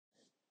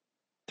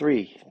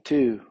Three,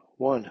 two,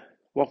 one.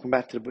 Welcome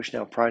back to the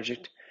Bushnell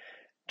Project.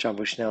 John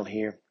Bushnell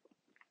here.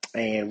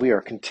 And we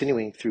are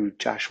continuing through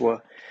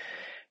Joshua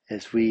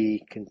as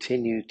we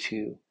continue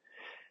to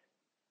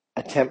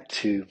attempt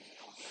to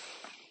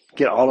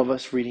get all of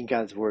us reading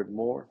God's Word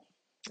more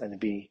and to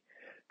be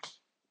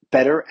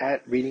better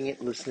at reading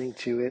it, listening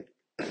to it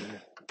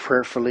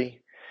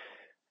prayerfully,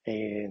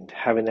 and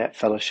having that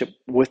fellowship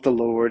with the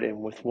Lord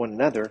and with one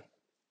another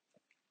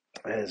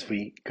as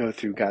we go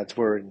through God's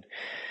Word.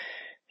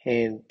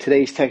 And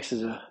today's text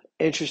is an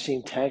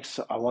interesting text.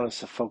 So I want us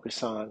to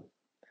focus on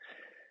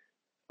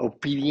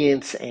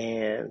obedience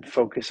and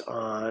focus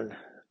on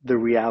the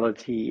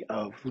reality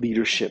of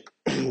leadership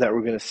that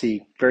we're going to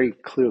see very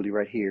clearly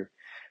right here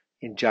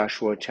in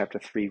Joshua chapter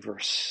 3,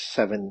 verse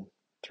 7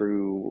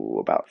 through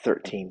about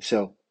 13.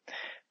 So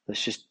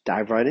let's just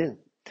dive right in.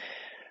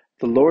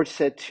 The Lord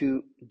said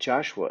to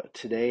Joshua,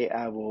 "Today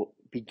I will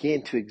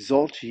begin to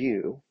exalt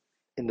you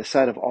in the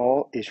sight of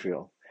all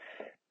Israel,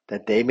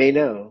 that they may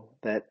know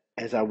that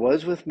as I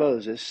was with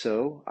Moses,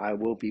 so I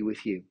will be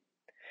with you.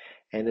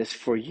 And as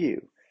for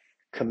you,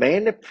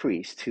 command the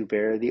priests who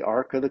bear the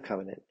ark of the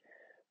covenant,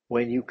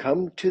 when you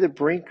come to the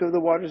brink of the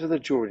waters of the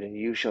Jordan,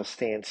 you shall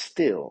stand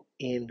still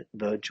in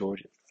the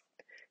Jordan."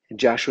 And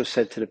Joshua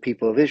said to the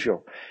people of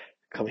Israel,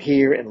 "Come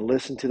here and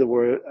listen to the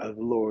word of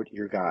the Lord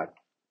your God."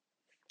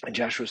 And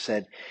Joshua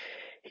said,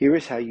 "Here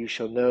is how you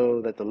shall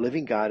know that the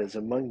living God is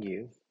among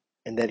you,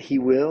 and that he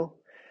will,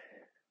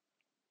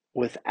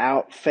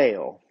 without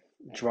fail,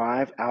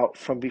 drive out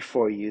from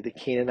before you the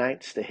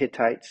Canaanites, the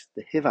Hittites,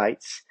 the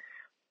Hivites,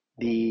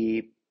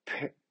 the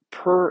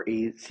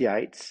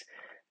Perizzites,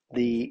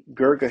 the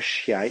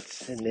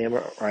Girgashites and the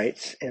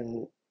Amorites,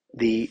 and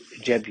the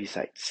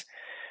Jebusites.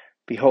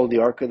 Behold, the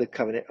ark of the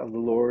covenant of the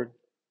Lord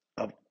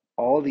of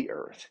all the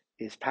earth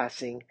is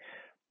passing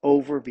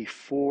over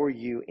before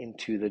you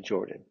into the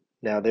Jordan.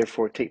 Now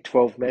therefore take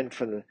 12 men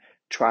from the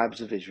tribes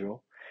of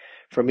Israel,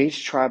 from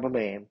each tribe a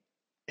man,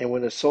 and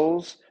when the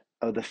soles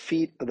of the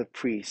feet of the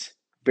priests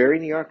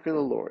bearing the ark of the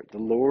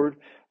Lord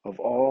of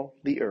all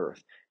the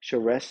earth,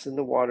 shall rest in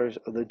the waters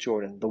of the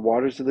Jordan, the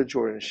waters of the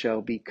Jordan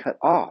shall be cut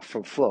off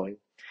from flowing,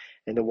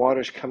 and the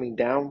waters coming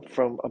down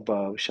from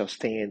above shall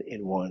stand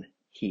in one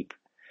heap."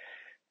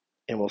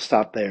 And we'll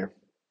stop there.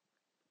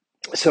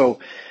 So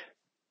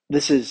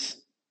this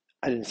is,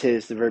 I didn't say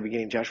this at the very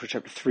beginning, Joshua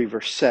chapter 3,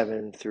 verse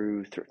 7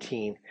 through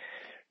 13.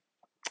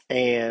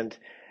 And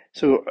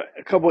so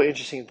a couple of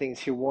interesting things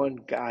here. One,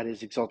 God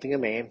is exalting a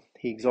man.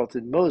 He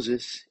exalted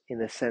Moses in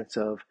the sense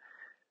of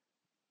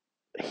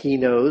he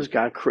knows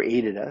God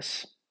created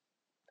us,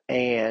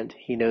 and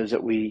he knows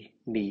that we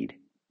need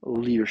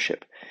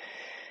leadership.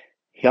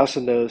 He also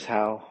knows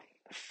how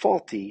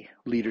faulty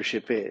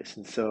leadership is.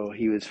 And so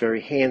he was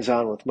very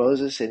hands-on with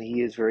Moses, and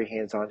he is very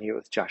hands-on here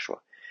with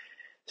Joshua.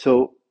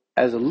 So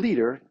as a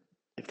leader,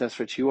 if that's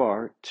what you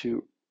are,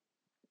 to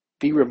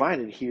be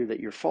reminded here that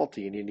you're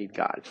faulty and you need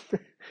God.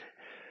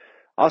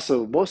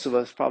 Also, most of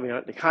us probably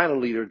aren't the kind of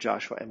leader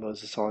Joshua and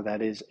Moses are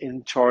that is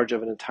in charge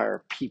of an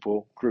entire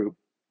people group.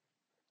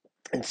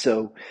 And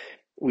so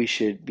we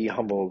should be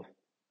humbled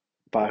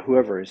by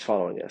whoever is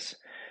following us,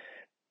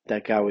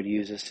 that God would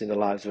use us in the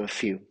lives of a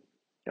few.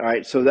 All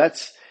right, so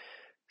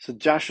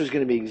Joshua's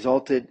going to be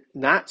exalted,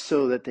 not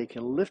so that they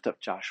can lift up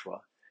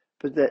Joshua,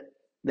 but that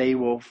they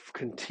will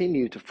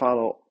continue to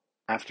follow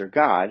after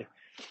God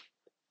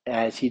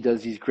as he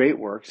does these great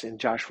works, and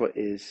Joshua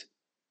is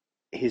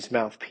his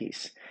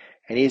mouthpiece.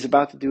 And he's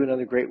about to do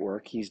another great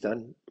work. He's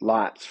done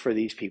lots for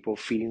these people,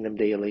 feeding them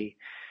daily,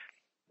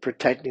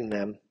 protecting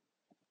them,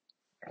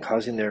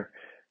 causing their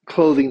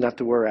clothing not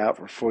to wear out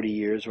for 40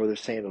 years, or their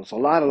sandals. A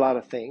lot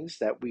of things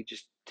that we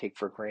just take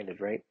for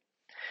granted, right?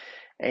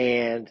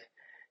 And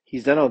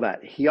he's done all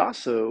that. He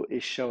also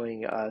is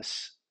showing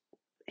us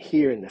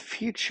here in the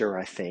future,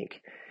 I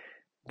think,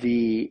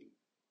 the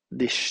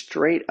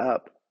straight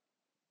up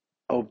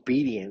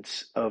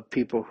obedience of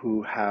people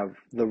who have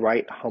the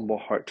right humble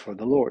heart toward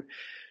the Lord.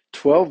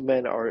 12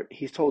 men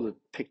he's told to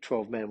pick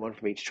 12 men, one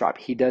from each tribe.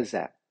 He does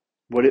that.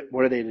 What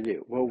are they to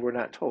do? Well, we're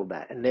not told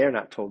that, and they're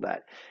not told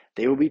that.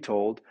 They will be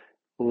told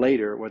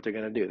later what they're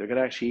going to do. They're going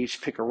to actually each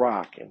pick a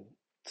rock and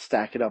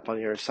stack it up on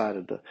the other side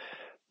of the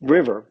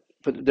river,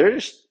 but they're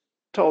just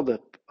told to,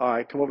 all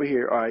right, come over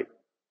here, all right,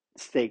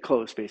 stay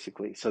close,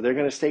 basically. So they're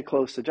going to stay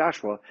close to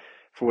Joshua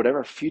for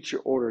whatever future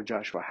order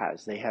Joshua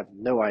has. They have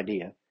no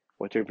idea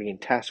what they're being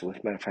tasked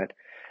with. Matter of fact,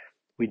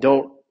 we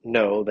don't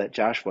know that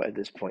Joshua at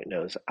this point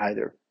knows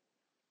either.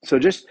 So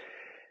just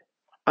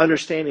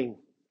understanding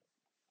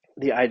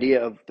the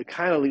idea of the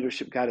kind of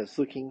leadership God is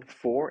looking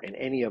for in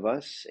any of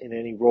us, in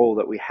any role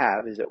that we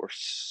have, is that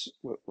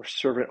we're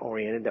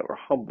servant-oriented, that we're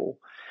humble,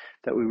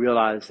 that we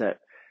realize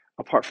that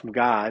apart from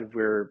God,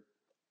 we're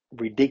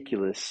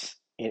ridiculous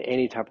in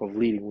any type of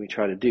leading we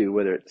try to do,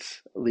 whether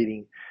it's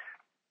leading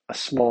a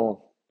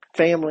small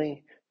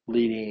family,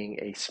 leading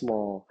a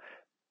small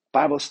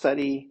Bible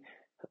study,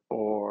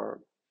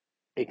 or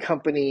a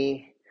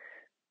company,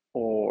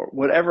 or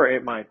whatever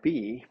it might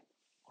be,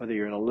 whether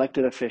you're an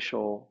elected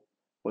official,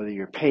 whether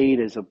you're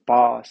paid as a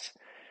boss,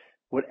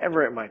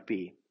 whatever it might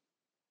be.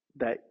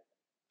 that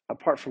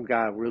apart from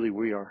God, really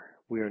we are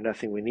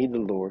nothing. We need the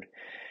Lord.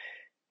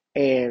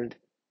 And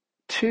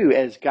two,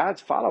 as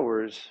God's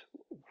followers,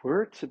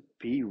 we're to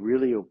be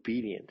really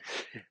obedient.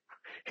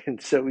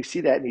 And so we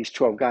see that in these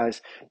 12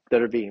 guys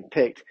that are being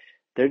picked.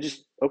 They're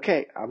just,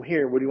 okay, I'm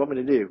here. What do you want me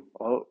to do?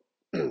 Oh,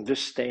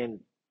 just stand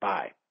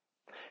by.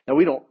 Now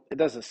it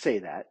doesn't say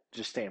that,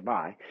 just stand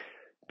by,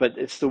 but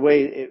it's the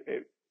way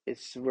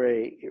it's the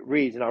way it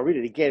reads. And I'll read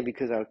it again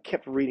because I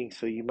kept reading,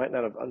 so you might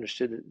not have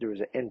understood that there was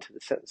an end to the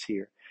sentence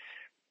here.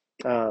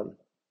 So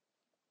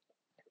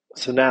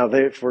now,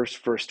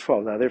 verse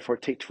 12. Now, therefore,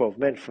 take 12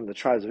 men from the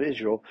tribes of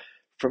Israel,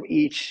 from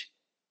each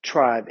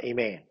tribe a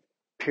man.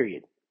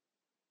 Period.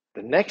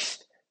 The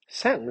next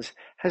sentence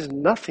has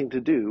nothing to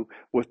do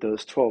with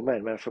those 12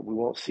 men. Matter of fact, we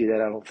won't see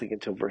that, I don't think,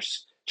 until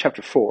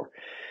chapter 4,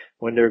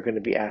 when they're going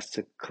to be asked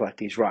to collect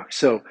these rocks.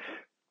 So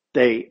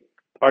they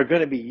are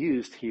going to be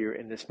used here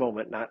in this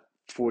moment, not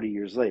 40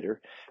 years later.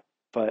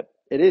 But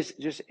it is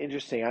just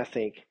interesting, I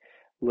think,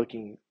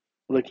 looking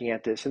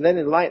at this. And then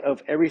in light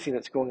of everything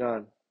that's going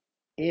on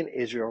in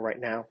Israel right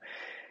now,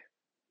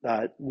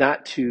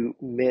 not to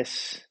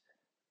miss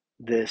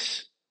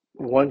this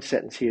one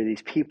sentence here,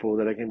 these people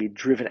that are going to be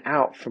driven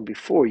out from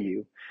before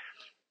you.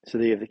 So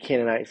they have the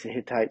Canaanites, the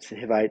Hittites, the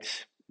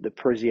Hivites, the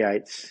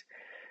Perizzites,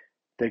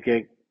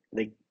 the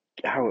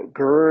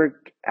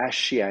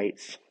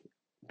Girgashites,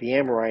 the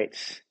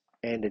Amorites,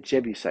 and the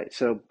Jebusites.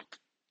 So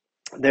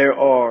there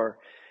are,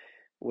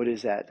 what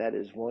is that? That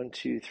is 1,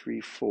 2,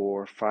 3,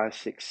 4, 5,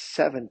 6,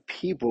 7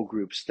 people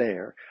groups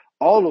there,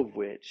 all of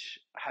which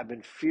have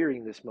been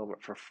fearing this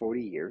moment for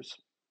 40 years,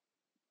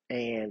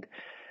 and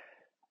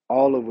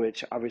all of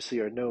which obviously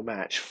are no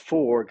match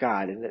for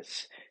God. And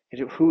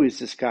who is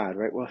this God,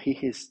 right? Well, he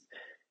is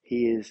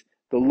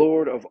the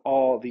Lord of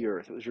all the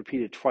earth. It was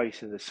repeated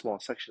twice in this small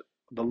section.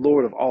 The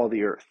Lord of all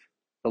the earth.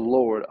 The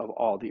Lord of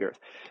all the earth.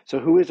 So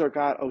who is our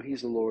God? Oh,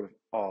 he's the Lord of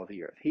all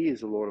the earth. He is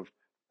the Lord of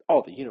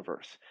all the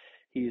universe.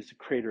 He is the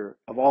creator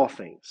of all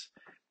things.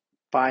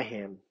 By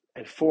him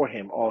and for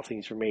him, all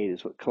things were made,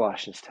 is what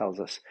Colossians tells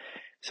us.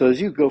 So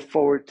as you go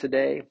forward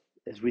today,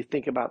 as we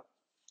think about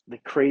the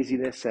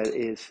craziness that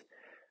is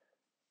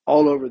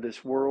all over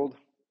this world,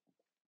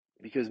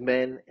 because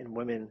men and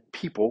women,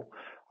 people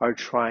are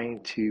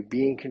trying to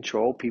be in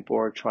control. People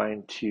are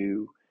trying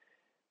to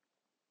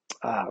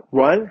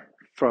run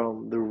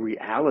from the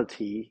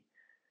reality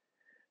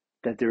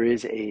that there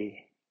is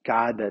a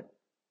God that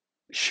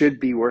should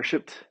be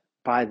worshipped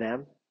by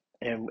them.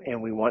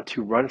 And we want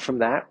to run from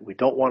that. We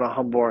don't want to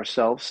humble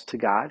ourselves to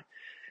God.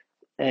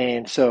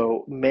 And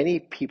so many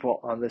people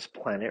on this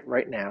planet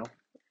right now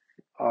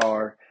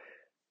are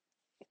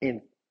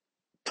in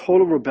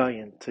total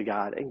rebellion to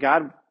God. And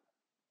God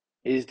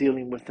is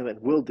dealing with them and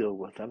will deal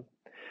with them.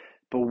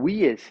 But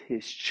we as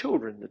his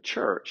children, the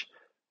church,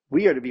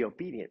 we are to be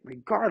obedient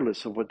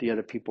regardless of what the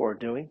other people are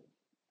doing.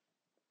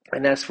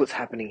 And that's what's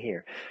happening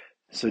here.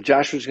 So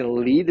Joshua's going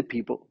to lead the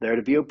people. They're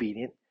to be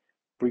obedient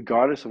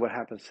regardless of what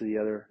happens to the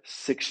other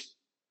 6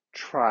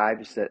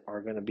 tribes that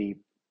are going to be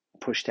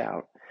pushed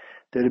out.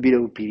 They're to be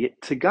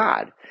obedient to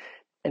God.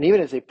 And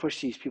even as they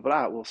push these people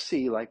out, we'll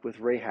see, like with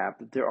Rahab,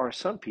 that there are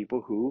some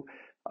people who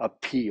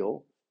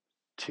appeal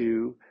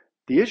to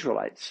the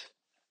Israelites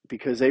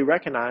because they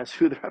recognize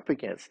who they're up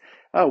against.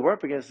 Oh, we're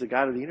up against the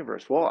God of the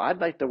universe. Well,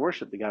 I'd like to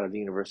worship the God of the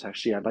universe,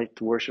 actually. I'd like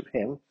to worship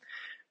him.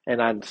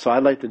 And so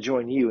I'd like to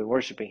join you in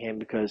worshiping him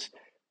because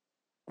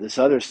this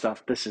other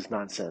stuff, this is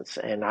nonsense,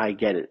 and I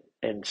get it.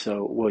 And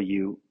so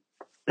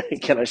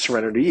can I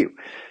surrender to you?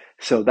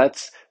 So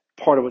that's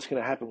part of what's going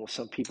to happen with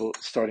some people,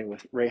 starting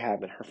with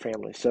Rahab and her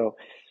family. So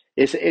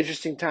it's an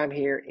interesting time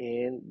here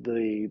in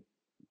the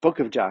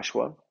book of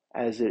Joshua,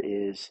 as it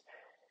is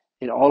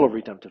in all of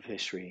redemptive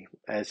history,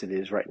 as it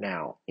is right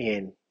now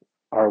in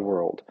our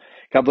world.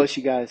 God bless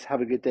you guys.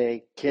 Have a good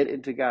day. Get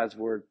into God's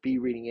word. Be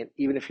reading it,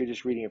 even if you're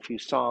just reading a few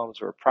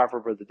Psalms or a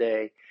proverb of the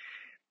day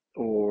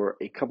or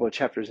a couple of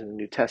chapters in the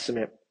New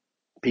Testament.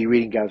 Be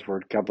reading God's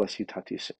word. God bless you. Talk to you soon.